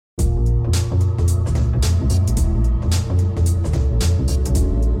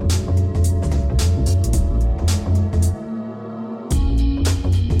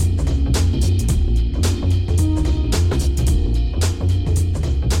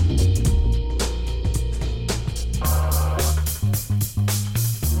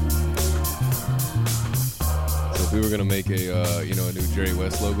make a new Jerry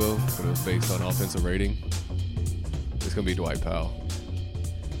West logo, but it was based on offensive rating. It's gonna be Dwight Powell.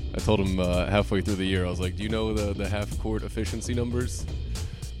 I told him halfway through the year, I was like, do you know the half-court efficiency numbers?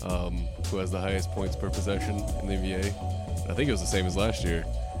 Who has the highest points per possession in the NBA? I think it was the same as last year.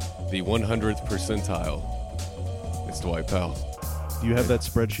 The 100th percentile. It's Dwight Powell. Do you have that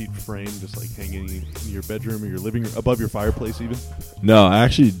spreadsheet framed, just like hanging in your bedroom or your living room, above your fireplace even? No, I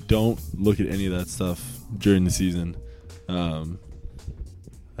actually don't look at any of that stuff during the season.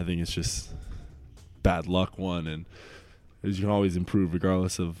 I think it's just bad luck, one, and you can always improve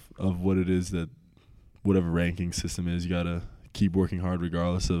regardless of what it is that whatever ranking system is. You got to keep working hard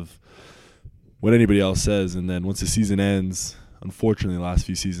regardless of what anybody else says. And then once the season ends, unfortunately, the last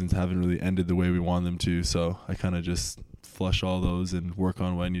few seasons haven't really ended the way we want them to. So I kind of just flush all those and work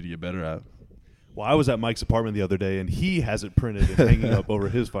on what I need to get better at. Well, I was at Mike's apartment the other day, and he has it printed and hanging up over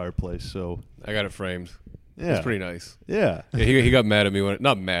his fireplace. So I got it framed. Yeah. It's pretty nice. Yeah. He got mad at me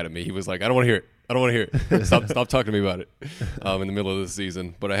not mad at me. He was like, I don't want to hear it. I don't want to hear it. Stop talking to me about it in the middle of the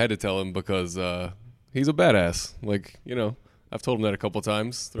season. But I had to tell him because he's a badass. Like, I've told him that a couple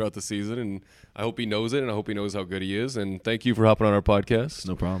times throughout the season, and I hope he knows it, and I hope he knows how good he is. And thank you for hopping on our podcast.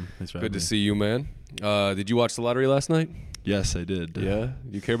 No problem. Thanks for having me. Good to see you, man. Did you watch the lottery last night? Yes, I did. Yeah?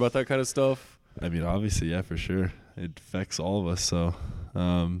 You care about that kind of stuff? I mean, obviously, yeah, for sure. It affects all of us. So,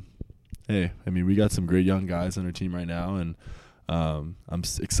 hey, I mean, we got some great young guys on our team right now, and I'm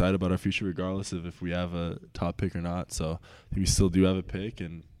excited about our future regardless of if we have a top pick or not. So I think we still do have a pick,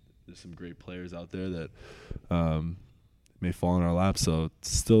 and there's some great players out there that may fall in our lap. So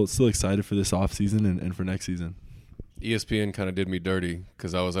still excited for this offseason and for next season. ESPN kind of did me dirty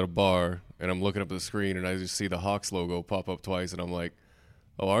because I was at a bar, and I'm looking up at the screen, and I just see the Hawks logo pop up twice, and I'm like,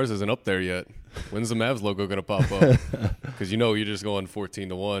 oh, ours isn't up there yet. When's the Mavs logo going to pop up? Because, you're just going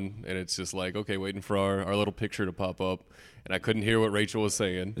 14-1, and it's just like, okay, waiting for our little picture to pop up. And I couldn't hear what Rachel was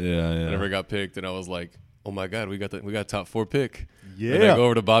saying. Yeah. I never got picked, and I was like, oh, my God, we got top 4 pick. Yeah. And I go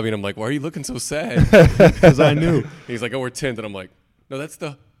over to Bobby, and I'm like, why are you looking so sad? Because I knew. He's like, oh, we're 10th. And I'm like, no, that's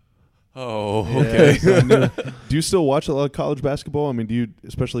the – oh, okay. Yeah, do you still watch a lot of college basketball? I mean, do you,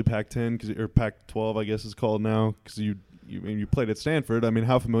 especially Pac-10 or Pac-12, I guess it's called now, because you played at Stanford. I mean,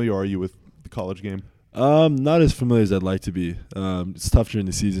 how familiar are you with the college game? Not as familiar as I'd like to be. It's tough during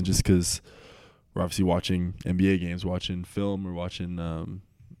the season just because we're obviously watching NBA games, watching film, or watching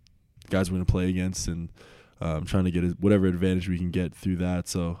guys we're going to play against, and trying to get whatever advantage we can get through that.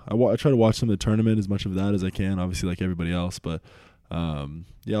 So I try to watch some of the tournament, as much of that as I can, obviously like everybody else. But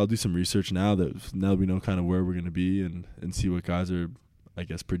I'll do some research now that we know kind of where we're going to be and see what guys are, I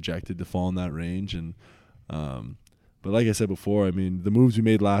guess, projected to fall in that range. And but like I said before, I mean, the moves we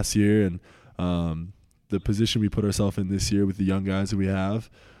made last year and the position we put ourselves in this year with the young guys that we have,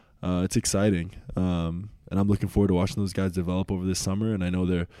 it's exciting. And I'm looking forward to watching those guys develop over this summer. And I know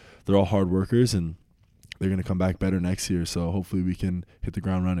they're all hard workers, and they're going to come back better next year. So hopefully we can hit the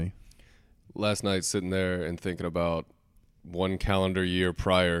ground running. Last night, sitting there and thinking about one calendar year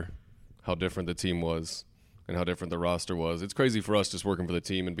prior, how different the team was and how different the roster was. It's crazy for us just working for the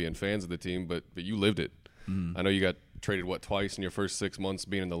team and being fans of the team, but you lived it. I know you got traded, twice in your first 6 months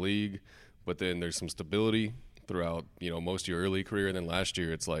being in the league, but then there's some stability throughout, most of your early career. And then last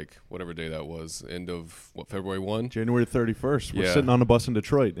year, it's like whatever day that was, end of, February 1? January 31st. We're Yeah. sitting on a bus in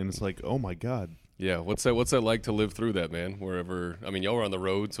Detroit, and it's like, oh, my God. Yeah, what's that like to live through that, man? Wherever, I mean, y'all were on the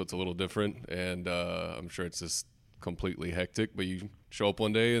road, so it's a little different, and I'm sure it's just completely hectic, but you show up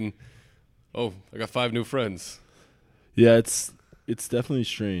one day and, oh, I got 5 new friends. Yeah, it's definitely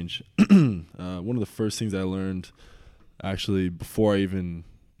strange. One of the first things I learned, actually, before I even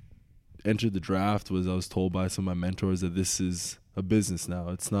entered the draft, was I was told by some of my mentors that this is a business now.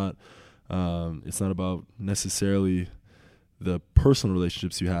 It's not about necessarily the personal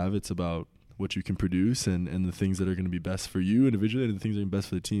relationships you have. It's about what you can produce and the things that are going to be best for you individually and the things that are best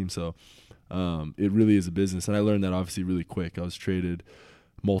for the team. So it really is a business. And I learned that obviously really quick. I was traded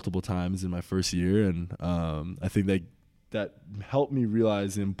multiple times in my first year, and I think that helped me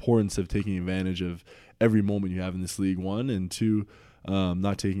realize the importance of taking advantage of every moment you have in this league, one, and two,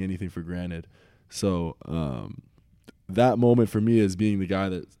 not taking anything for granted. So that moment for me as being the guy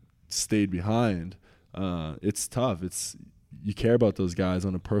that stayed behind, it's tough. You care about those guys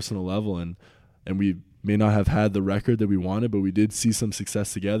on a personal level, and we may not have had the record that we wanted, but we did see some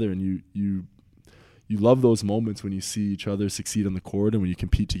success together, and you love those moments when you see each other succeed on the court and when you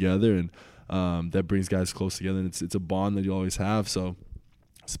compete together, and that brings guys close together, and it's a bond that you always have. So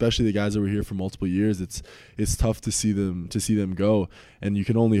especially the guys that were here for multiple years, it's tough to see them go, and you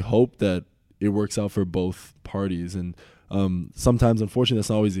can only hope that it works out for both parties. And Sometimes, unfortunately, that's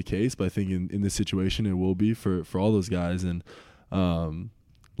not always the case, but I think in this situation it will be for all those guys. And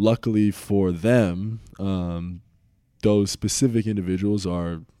luckily for them, those specific individuals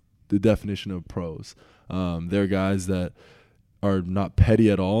are the definition of pros. They're guys that are not petty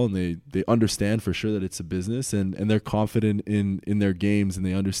at all, and they understand for sure that it's a business, and they're confident in their games, and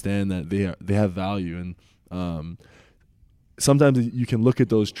they understand that they have value. And sometimes you can look at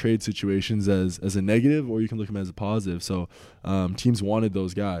those trade situations as a negative, or you can look at them as a positive. So teams wanted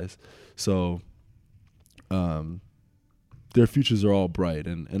those guys. So their futures are all bright,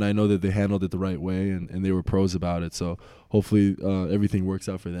 and I know that they handled it the right way, and they were pros about it. So hopefully everything works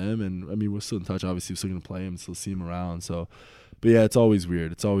out for them. And I mean, we're still in touch. Obviously, we're still going to play them, still see them around. So, but yeah, it's always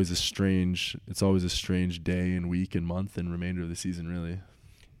weird. It's always a strange day and week and month and remainder of the season, really.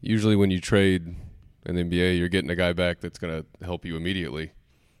 Usually, when you trade in the NBA, you're getting a guy back that's going to help you immediately.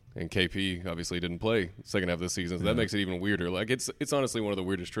 And KP obviously didn't play second half of the season, so that makes it even weirder. Like it's honestly one of the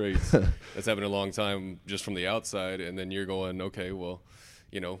weirdest trades that's happened in a long time, just from the outside. And then you're going, okay, well,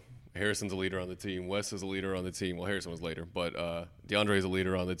 Harrison's a leader on the team. Wes is a leader on the team. Well, Harrison was later, but DeAndre's a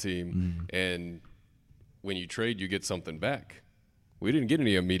leader on the team. And when you trade, you get something back. We didn't get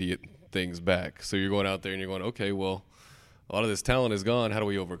any immediate things back, so you're going out there and you're going, okay, well, a lot of this talent is gone. How do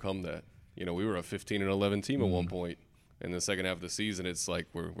we overcome that? We were a 15-11 team at one point. In the second half of the season, it's like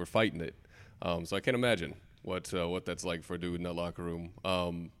we're fighting it. So I can't imagine what that's like for a dude in that locker room.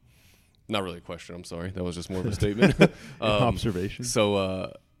 Not really a question. I'm sorry. That was just more of a statement. Observation.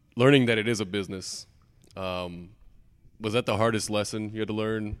 So learning that it is a business, was that the hardest lesson you had to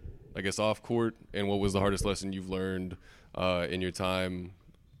learn, I guess, off court? And what was the hardest lesson you've learned in your time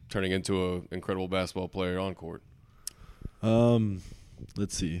turning into an incredible basketball player on court?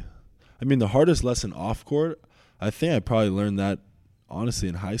 Let's see. I mean, the hardest lesson off court, I think I probably learned that, honestly,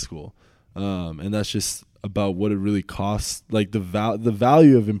 in high school. And that's just about what it really costs, like the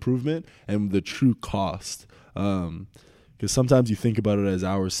value of improvement and the true cost. Because sometimes you think about it as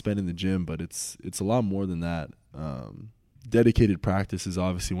hours spent in the gym, but it's a lot more than that. Dedicated practice is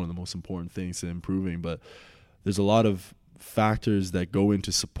obviously one of the most important things to improving, but there's a lot of factors that go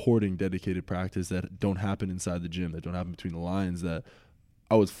into supporting dedicated practice that don't happen inside the gym, that don't happen between the lines. That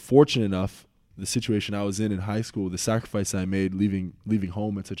I was fortunate enough, the situation I was in high school, the sacrifice I made leaving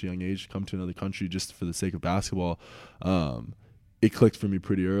home at such a young age to come to another country just for the sake of basketball, it clicked for me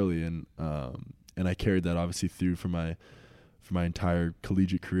pretty early, and I carried that obviously through for my entire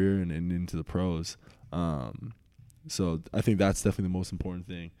collegiate career and into the pros. So I think that's definitely the most important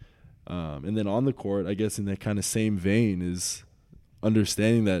thing. And then on the court, I guess in that kind of same vein is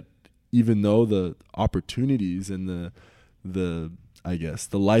understanding that even though the opportunities and the I guess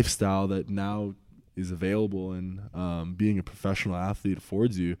the lifestyle that now is available and being a professional athlete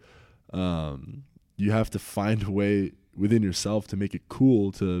affords you, you have to find a way within yourself to make it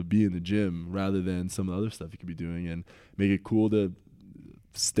cool to be in the gym rather than some of the other stuff you could be doing, and make it cool to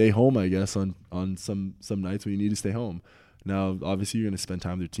stay home, I guess, on some nights when you need to stay home. Now, obviously, you're going to spend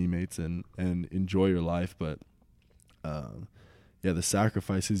time with your teammates and enjoy your life, but the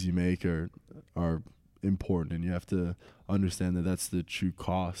sacrifices you make are important, and you have to understand that that's the true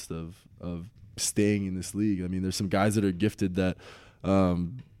cost of staying in this league. I mean, there's some guys that are gifted that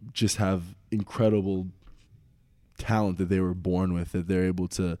just have incredible talent that they were born with, that they're able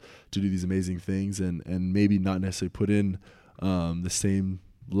to do these amazing things and maybe not necessarily put in the same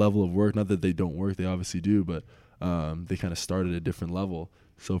level of work. Not that they don't work, they obviously do, but they kind of start at a different level.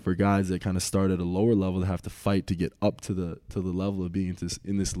 So for guys that kind of start at a lower level, that have to fight to get up to the level of being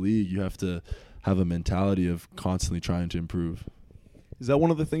in this league, you have to have a mentality of constantly trying to improve. Is that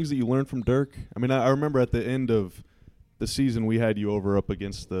one of the things that you learned from Dirk? I mean, I remember at the end of the season, we had you over up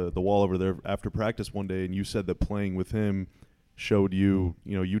against the wall over there after practice one day, and you said that playing with him showed you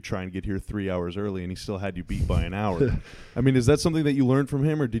try and get here 3 hours early, and he still had you beat by an hour. I mean, is that something that you learned from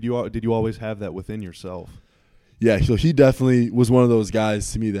him, or did you always have that within yourself? Yeah, so he definitely was one of those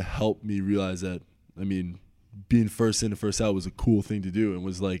guys to me that helped me realize that, I mean, being first in and first out was a cool thing to do, and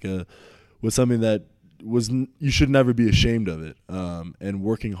was like was something that you should never be ashamed of it. And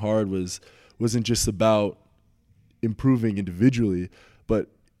working hard wasn't just about improving individually, but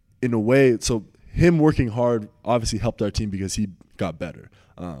in a way, so him working hard obviously helped our team because he got better.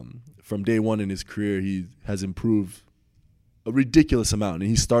 From day one in his career, he has improved a ridiculous amount, and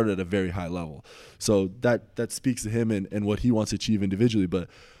he started at a very high level. So that speaks to him and what he wants to achieve individually. But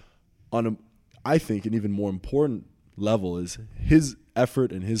I think an even more important level is his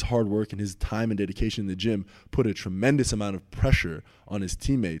effort and his hard work and his time and dedication in the gym put a tremendous amount of pressure on his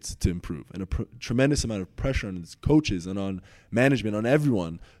teammates to improve, and a tremendous amount of pressure on his coaches and on management, on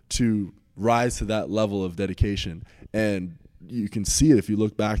everyone to rise to that level of dedication. And you can see it if you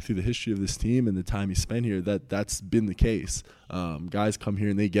look back through the history of this team and the time he spent here, that's been the case. Guys come here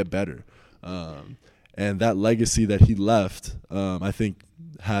and they get better. And that legacy that he left, I think,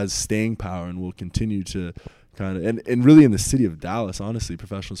 has staying power and will continue to kind of, and really in the city of Dallas, honestly,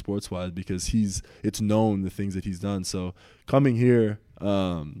 professional sports-wise, because it's known the things that he's done. So coming here,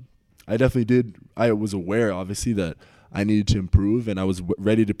 I was aware, obviously, that I needed to improve, and I was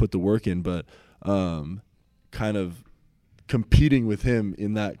ready to put the work in, but kind of competing with him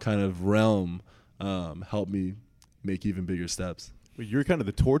in that kind of realm helped me make even bigger steps. But you're kind of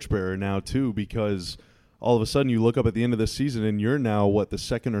the torchbearer now, too, because all of a sudden you look up at the end of the season and you're now, the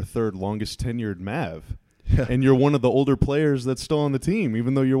second or third longest tenured Mav. Yeah. And you're one of the older players that's still on the team,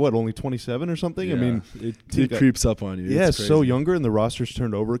 even though you're, only 27 or something? Yeah. I mean, it creeps up on you. Yeah, it's so younger, and the roster's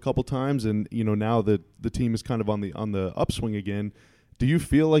turned over a couple times, and, now the team is kind of on the upswing again. Do you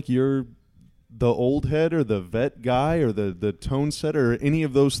feel like you're the old head or the vet guy or the tone setter or any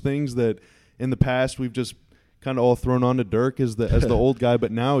of those things that in the past we've just kind of all thrown on to Dirk as the old guy,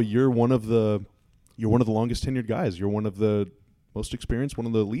 but now you're one of the longest tenured guys. You're one of the most experienced, one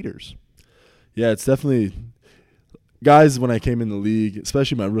of the leaders. Yeah, it's definitely guys. When I came in the league,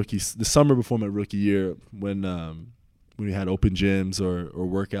 especially the summer before my rookie year, when we had open gyms or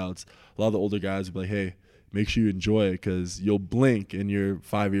workouts, a lot of the older guys would be like, "Hey, make sure you enjoy it because you'll blink and you're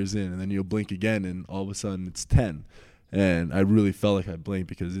 5 years in, and then you'll blink again, and all of a sudden it's 10." And I really felt like I blinked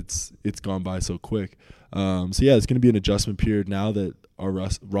because it's gone by so quick. So yeah, it's going to be an adjustment period now that our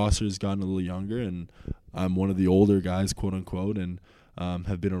roster has gotten a little younger, and I'm one of the older guys, quote unquote, and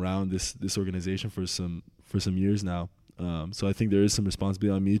have been around this organization for some years now. So I think there is some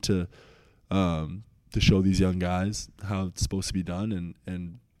responsibility on me to show these young guys how it's supposed to be done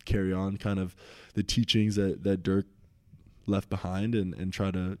and carry on kind of the teachings that Dirk left behind and try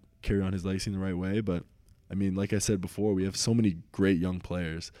to carry on his legacy in the right way. But I mean, like I said before, we have so many great young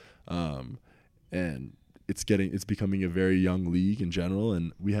players, and it's becoming a very young league in general,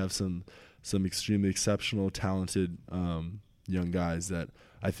 and we have some extremely exceptional, talented young guys that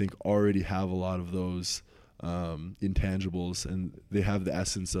I think already have a lot of those intangibles, and they have the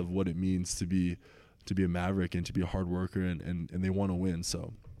essence of what it means to be a Maverick and to be a hard worker, and they want to win.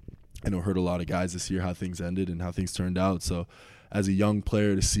 So I know hurt a lot of guys this year how things ended and how things turned out. So as a young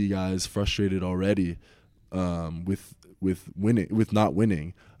player, to see guys frustrated already with not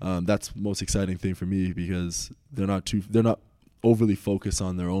winning, that's the most exciting thing for me, because they're not overly focused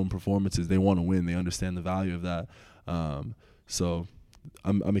on their own performances. They want to win. They understand the value of that. So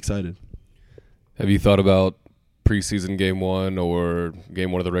I'm excited. Have you thought about preseason game one or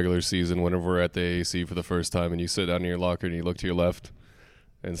game one of the regular season, whenever we're at the AAC for the first time and you sit down in your locker and you look to your left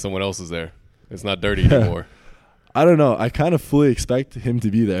and someone else is there? It's not dirty anymore. I don't know. I kind of fully expect him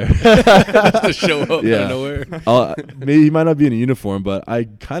to be there. Just to show up out of nowhere. Maybe he might not be in a uniform, but I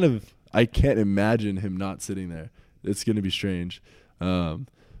can't imagine him not sitting there. It's going to be strange.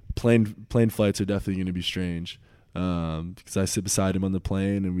 Plane flights are definitely going to be strange, because I sit beside him on the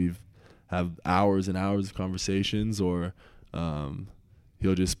plane and we've have hours and hours of conversations, or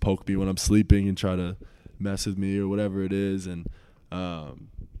he'll just poke me when I'm sleeping and try to mess with me or whatever it is. And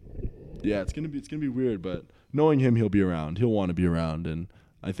yeah, it's gonna be weird, but knowing him, he'll be around. He'll want to be around, and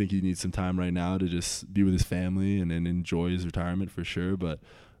I think he needs some time right now to just be with his family and enjoy his retirement for sure. But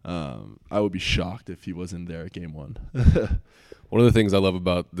I would be shocked if he wasn't there at game one. One of the things I love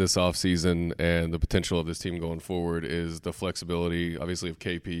about this offseason and the potential of this team going forward is the flexibility, obviously, of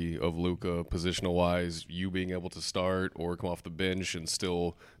KP, of Luka, positional-wise, you being able to start or come off the bench and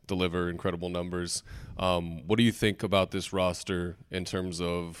still deliver incredible numbers. What do you think about this roster in terms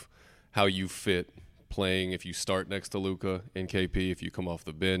of how you fit playing if you start next to Luka and KP, if you come off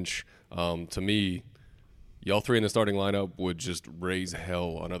the bench? To me, y'all three in the starting lineup would just raise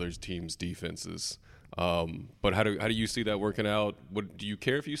hell on other teams' defenses. But how do you see that working out? Do you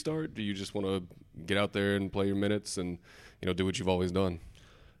care if you start? Do you just want to get out there and play your minutes and do what you've always done?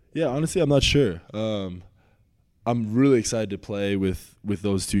 Yeah, honestly, I'm not sure. I'm really excited to play with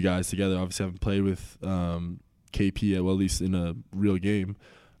those two guys together. Obviously, I haven't played with KP at least in a real game,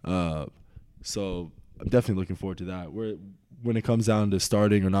 so I'm definitely looking forward to that. When it comes down to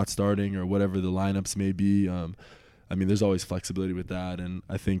starting or not starting or whatever the lineups may be, I mean, there's always flexibility with that, and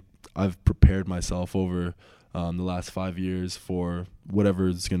I think I've prepared myself over the last 5 years for whatever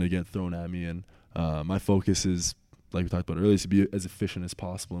is going to get thrown at me, and my focus is, like we talked about earlier, is to be as efficient as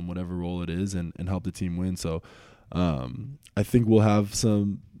possible in whatever role it is and help the team win. So I think we'll have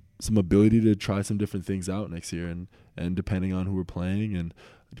some ability to try some different things out next year, and depending on who we're playing and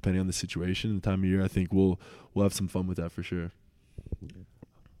depending on the situation and the time of year, I think we'll have some fun with that for sure.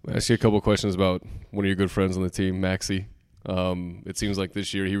 I'll ask you a couple of questions about one of your good friends on the team, Maxey. It seems like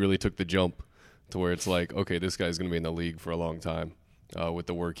this year he really took the jump to where it's like, okay, this guy's going to be in the league for a long time with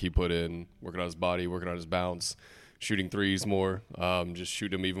the work he put in, working on his body, working on his bounce, shooting threes more, just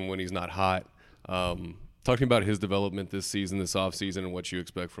shoot him even when he's not hot. Talking about his development this season, this offseason, and what you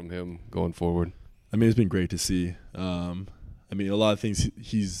expect from him going forward. I mean, it's been great to see. I mean, a lot of things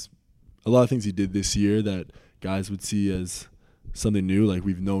he did this year that guys would see as something new, like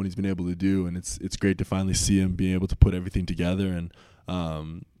we've known he's been able to do, and it's great to finally see him being able to put everything together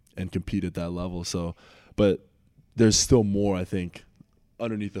and compete at that level. So, but there's still more, I think,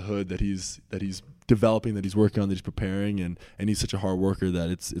 underneath the hood that he's developing, that he's working on, that he's preparing, and he's such a hard worker that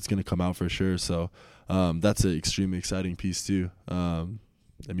it's going to come out for sure. So that's an extremely exciting piece too. I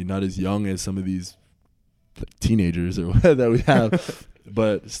mean, not as young as some of these teenagers or that we have,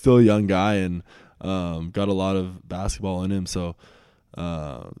 but still a young guy and got a lot of basketball in him. So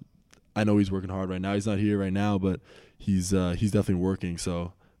I know he's working hard right now. He's not here right now, but he's definitely working.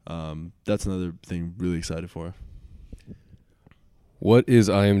 So that's another thing really excited for. What is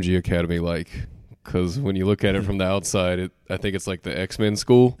IMG Academy like? Because when you look at it from the outside, I think it's like the X-Men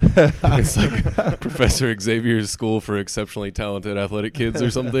school. It's like Professor Xavier's school for exceptionally talented athletic kids or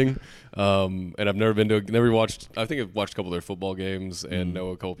something. And I've never watched. I think I've watched a couple of their football games and know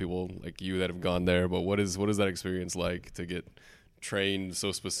a couple people like you that have gone there. But what is that experience like to get trained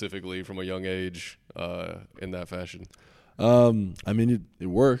so specifically from a young age in that fashion? I mean, it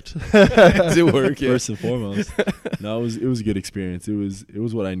worked. It work, yeah. First and foremost. No, it was a good experience. It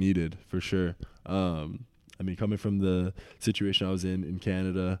was what I needed for sure. I mean, coming from the situation I was in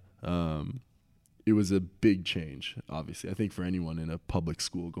Canada, it was a big change, obviously. I think for anyone in a public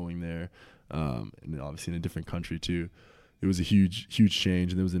school going there, and obviously in a different country too, it was a huge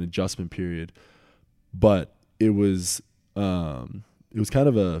change, and there was an adjustment period. But it was kind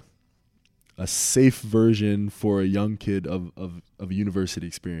of a safe version for a young kid of a university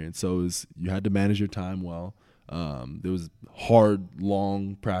experience. So you had to manage your time well. There was hard,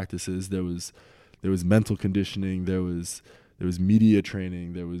 long practices. There was mental conditioning. There was media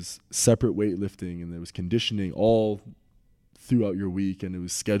training. There was separate weightlifting, and there was conditioning all throughout your week. And it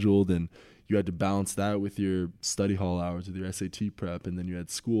was scheduled, and you had to balance that with your study hall hours, with your SAT prep, and then you had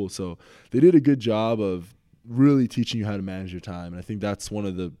school. So they did a good job of really teaching you how to manage your time. And I think that's one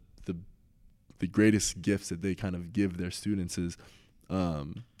of the greatest gifts that they kind of give their students is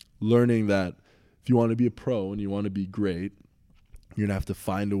learning that if you want to be a pro and you want to be great, you're going to have to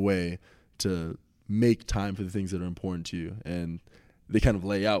find a way to make time for the things that are important to you. And they kind of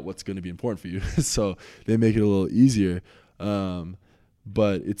lay out what's going to be important for you. So they make it a little easier.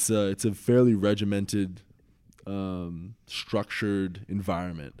 But it's a fairly regimented, structured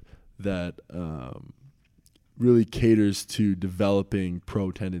environment that really caters to developing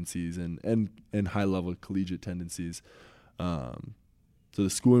pro tendencies and high-level collegiate tendencies. So the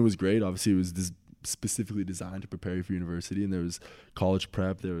schooling was great. Obviously, it was specifically designed to prepare you for university, and there was college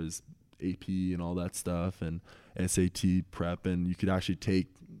prep, there was AP and all that stuff, and SAT prep, and you could actually take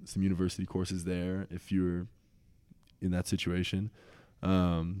some university courses there if you were in that situation.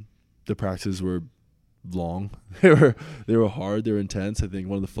 The practices were long. They were hard. They were intense. I think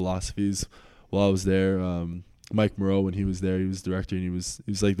one of the philosophies while I was there, Mike Moreau, when he was there, he was director, and he was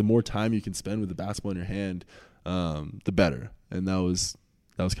like, the more time you can spend with the basketball in your hand, the better. And that was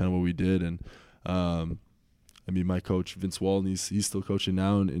kind of what we did. And I mean, my coach Vince Walton, he's still coaching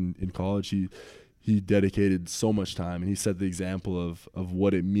now in college. He dedicated so much time, and he set the example of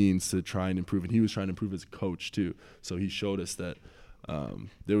what it means to try and improve. And he was trying to improve as a coach too. So he showed us that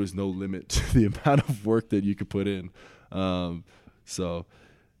there was no limit to the amount of work that you could put in. So.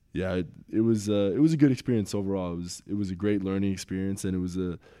 Yeah, it was a good experience overall. It was a great learning experience, and it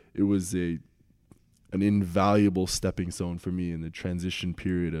was an invaluable stepping stone for me in the transition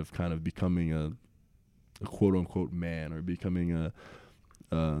period of kind of becoming a quote unquote man, or becoming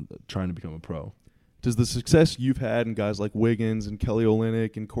trying to become a pro. Does the success you've had in guys like Wiggins and Kelly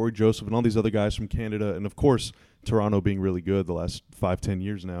Olynyk and Corey Joseph and all these other guys from Canada, and of course Toronto being really good the last 5-10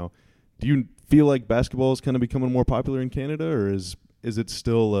 years now, do you feel like basketball is kind of becoming more popular in Canada, or is it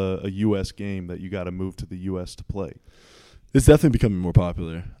still a U.S. game that you got to move to the U.S. to play? It's definitely becoming more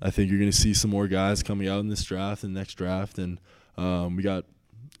popular. I think you're going to see some more guys coming out in this draft and next draft, and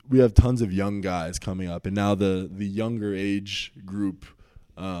we have tons of young guys coming up, and now the younger age group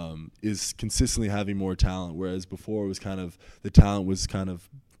is consistently having more talent, whereas before it was kind of the talent was kind of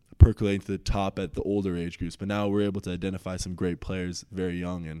percolating to the top at the older age groups. But now we're able to identify some great players very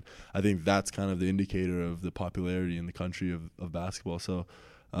young, and I think that's kind of the indicator of the popularity in the country of basketball. So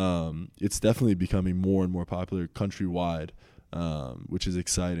it's definitely becoming more and more popular countrywide. which is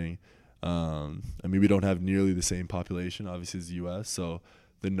exciting. I mean, we don't have nearly the same population, obviously, as the U.S., so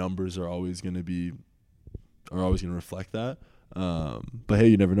the numbers are always going to reflect that. But hey,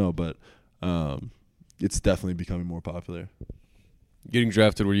 you never know. But it's definitely becoming more popular. Getting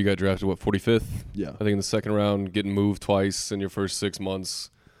drafted where you got drafted, 45th? Yeah. I think in the second round, getting moved twice in your first 6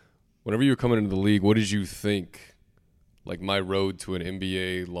 months. Whenever you were coming into the league, what did you think, like, my road to an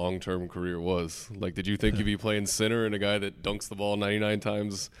NBA long-term career was? Like, did you think you'd be playing center and a guy that dunks the ball 99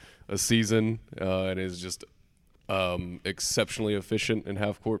 times a season and is just exceptionally efficient in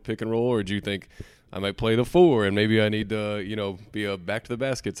half-court pick and roll? Or do you think I might play the 4 and maybe I need to, be a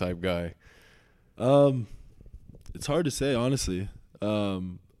back-to-the-basket type guy? It's hard to say, honestly. The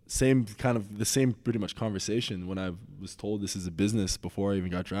same pretty much conversation when I was told this is a business before I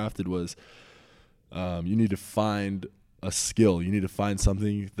even got drafted was you need to find a skill. You need to find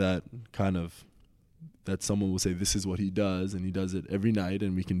something that someone will say this is what he does, and he does it every night,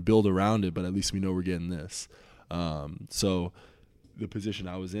 and we can build around it, but at least we know we're getting this. So the position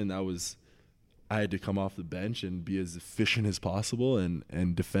I was in, I had to come off the bench and be as efficient as possible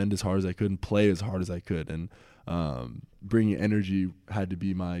and defend as hard as I could and play as hard as I could. And bringing energy had to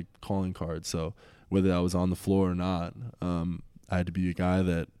be my calling card. So whether I was on the floor or not, I had to be a guy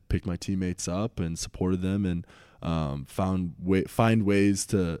that picked my teammates up and supported them and find ways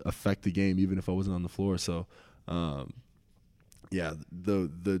to affect the game even if I wasn't on the floor. So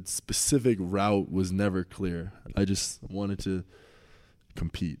the specific route was never clear. I just wanted to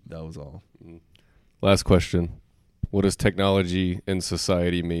compete. That was all. Last question. What does technology in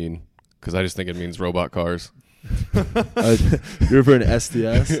society mean? Because I just think it means robot cars. You're referring to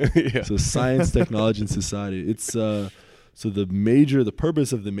SDS? Yeah. So science, technology, and society. It's so the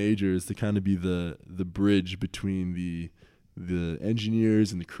purpose of the major is to kind of be the bridge between the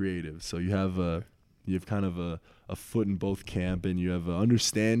engineers and the creatives. So you have kind of a foot in both camp, and you have an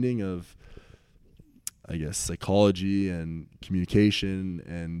understanding of, I guess, psychology and communication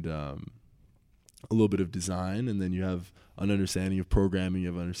and a little bit of design, and then you have an understanding of programming, you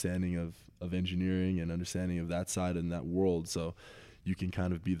have an understanding of engineering and understanding of that side and that world. So you can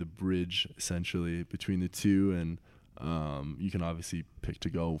kind of be the bridge essentially between the two, and you can obviously pick to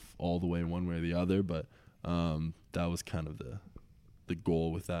go all the way one way or the other, but that was kind of the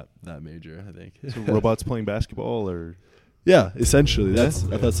goal with that major, I think. So robots playing basketball, or? Yeah, essentially. That's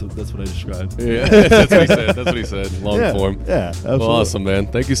what I described. Yeah, that's what he said. Long form. Yeah, absolutely. Well, awesome, man.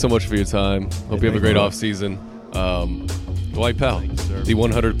 Thank you so much for your time. Hope you have a great off season. Dwight Powell, the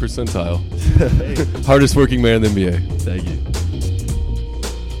 100th percentile, hardest working man in the NBA. Thank you.